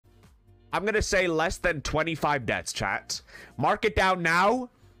I'm gonna say less than 25 deaths, chat. Mark it down now.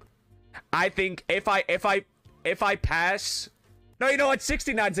 I think if I pass... No, you know what?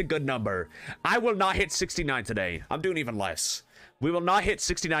 69's a good number. I will not hit 69 today. I'm doing even less. We will not hit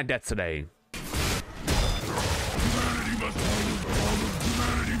 69 deaths today.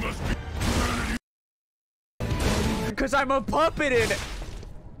 Because I'm a puppet in...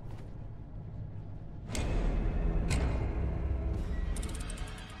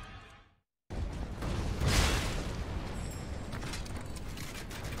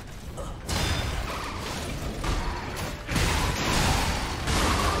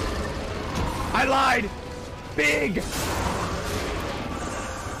 I lied! Big!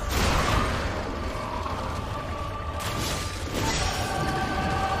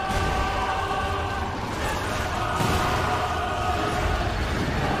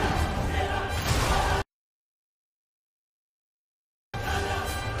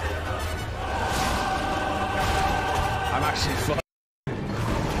 I'm actually fucked.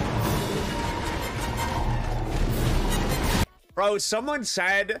 Bro, someone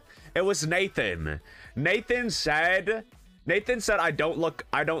said it was Nathan. Nathan said I don't look,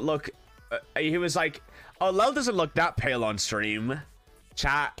 he was like, oh, Lel doesn't look that pale on stream.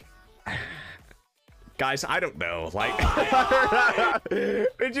 Chat. Guys, I don't know. Like,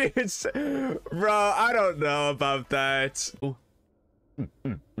 bro, I don't know about that.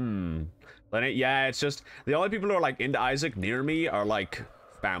 Yeah, it's just, the only people who are like into Isaac near me are like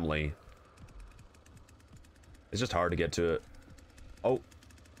family. It's just hard to get to it. Oh.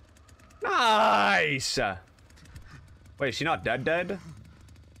 Nice! Wait, is she not dead?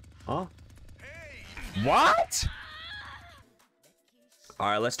 Huh? What?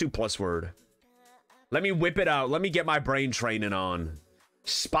 Alright, let's do plus word. Let me whip it out. Let me get my brain training on.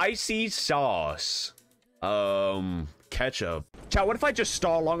 Spicy sauce. Ketchup. Chat, what if I just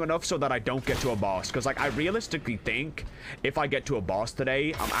stall long enough so that I don't get to a boss? Because, like, I realistically think if I get to a boss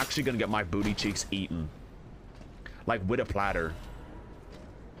today, I'm actually gonna get my booty cheeks eaten. Like, with a platter.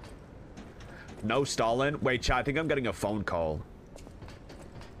 No stalling. Wait, chat, I think I'm getting a phone call.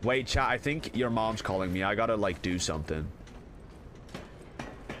 Wait, chat, I think your mom's calling me. I gotta, like, do something.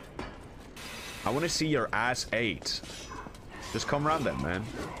 I want to see your ass ate. Just come around then, man.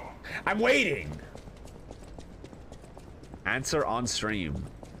 I'm waiting! Answer on stream.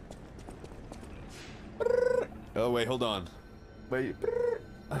 Oh, wait, hold on. Wait.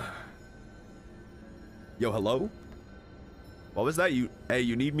 Yo, hello? What was that? Hey,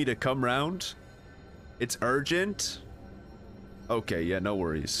 you need me to come round? It's urgent? Okay, yeah, no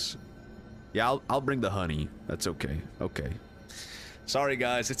worries. Yeah, I'll bring the honey. That's okay. Okay. Sorry,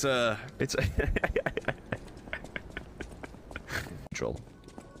 guys. It's a cathedral.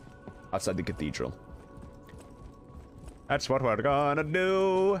 Outside the cathedral. That's what we're gonna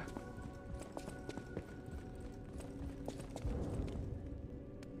do.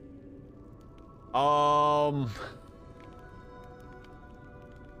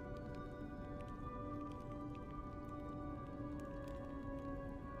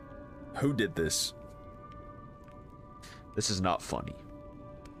 Who did this? This is not funny.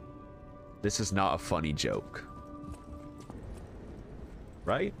 This is not a funny joke.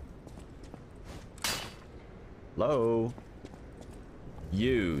 Right? Hello?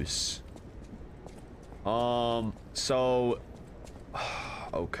 Use. So...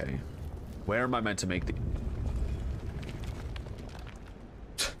 Okay. Where am I meant to make the...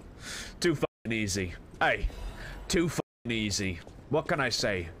 Too fucking easy. Hey. Too fucking easy. What can I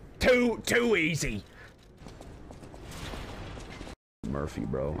say? Too easy. Murphy,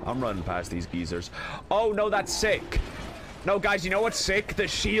 bro. I'm running past these geezers. Oh, no, that's sick. No, guys, you know what's sick? The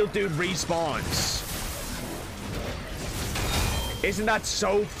shield dude respawns. Isn't that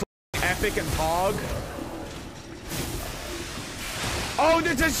so epic and pog? Oh,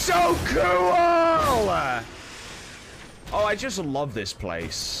 this is so cool! Oh, I just love this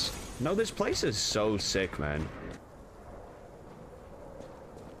place. No, this place is so sick, man.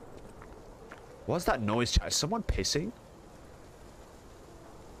 What's that noise, chat? Is someone pissing?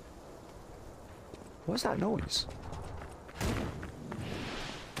 What's that noise?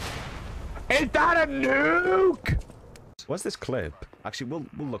 Is that a nuke? What's this clip? Actually, we'll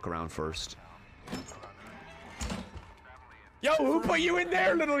look around first. Yo, who put you in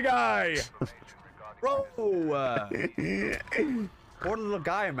there, little guy? Bro, poor little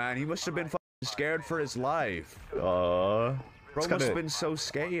guy, man. He must have been fucking scared for his life. Bro must have been so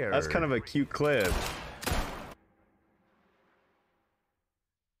scared. That's kind of a cute clip.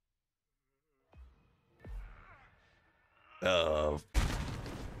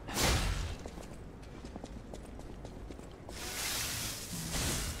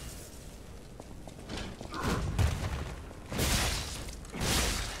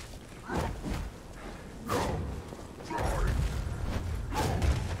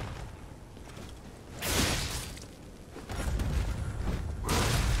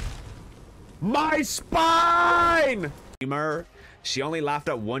 My spine! She only laughed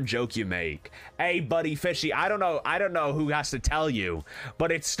at one joke you make. Hey, buddy Fishy, I don't know who has to tell you,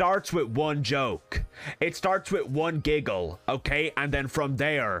 but it starts with one joke. It starts with one giggle, okay? And then from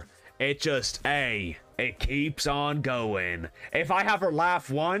there, it just, hey, it keeps on going. If I have her laugh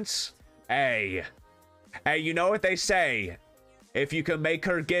once, hey, you know what they say? If you can make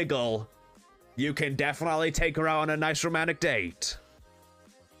her giggle, you can definitely take her out on a nice romantic date.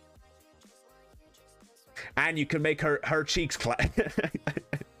 And you can make her cheeks clap.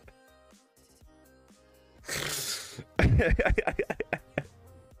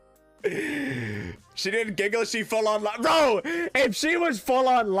 She didn't giggle, she full on bro, if she was full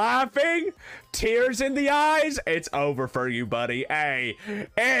on laughing, tears in the eyes, it's over for you, buddy. Hey,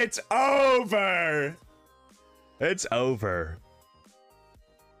 it's over. It's over.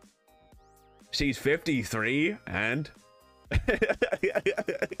 She's 53 and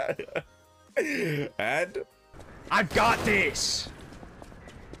and I've got this.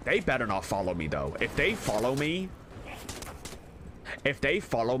 They better not follow me though. If they follow me,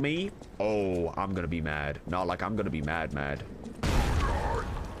 oh, I'm gonna be mad. No, like I'm gonna be mad.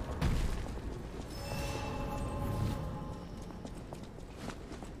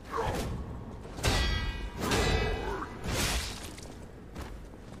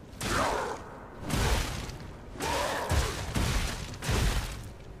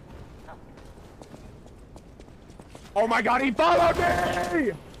 Oh my god, he followed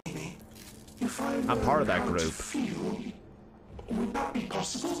me! I'm part of that group. Would that be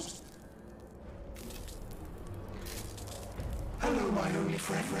possible? Hello, my only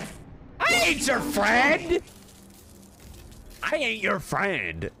friend. I ain't your friend! I ain't your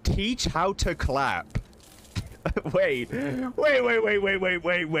friend. Teach how to clap. Wait.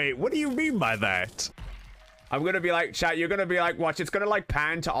 What do you mean by that? I'm gonna be like, chat, you're gonna be like, watch, it's gonna like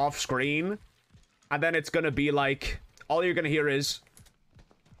pan to off screen. And then it's gonna be like, all you're gonna hear is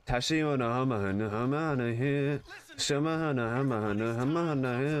and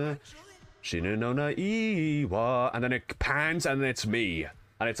then it pans and then it's me.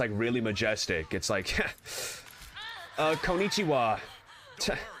 And it's like really majestic. It's like konnichiwa.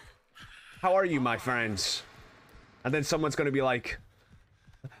 How are you, my friends? And then someone's gonna be like,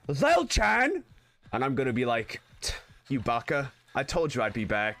 Lel-chan! And I'm gonna be like, you baka, I told you I'd be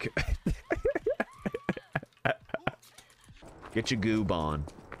back. Get your goob on.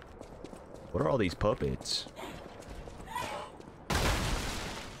 What are all these puppets?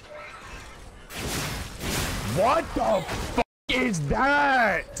 What the fuck is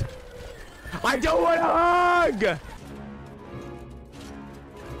that? I don't want a hug!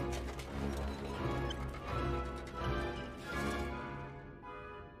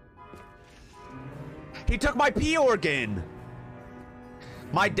 He took my pee organ!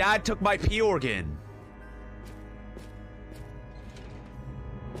 My dad took my pee organ.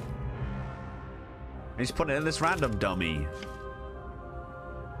 He's putting it in this random dummy.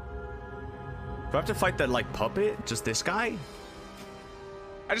 Do I have to fight that, like, puppet? Just this guy?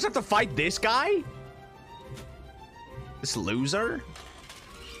 I just have to fight this guy? This loser?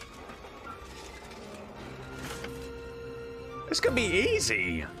 This could be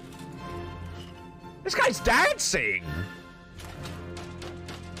easy. This guy's dancing.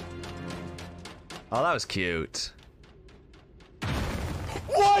 Oh, that was cute.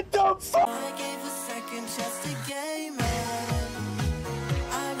 What the fuck?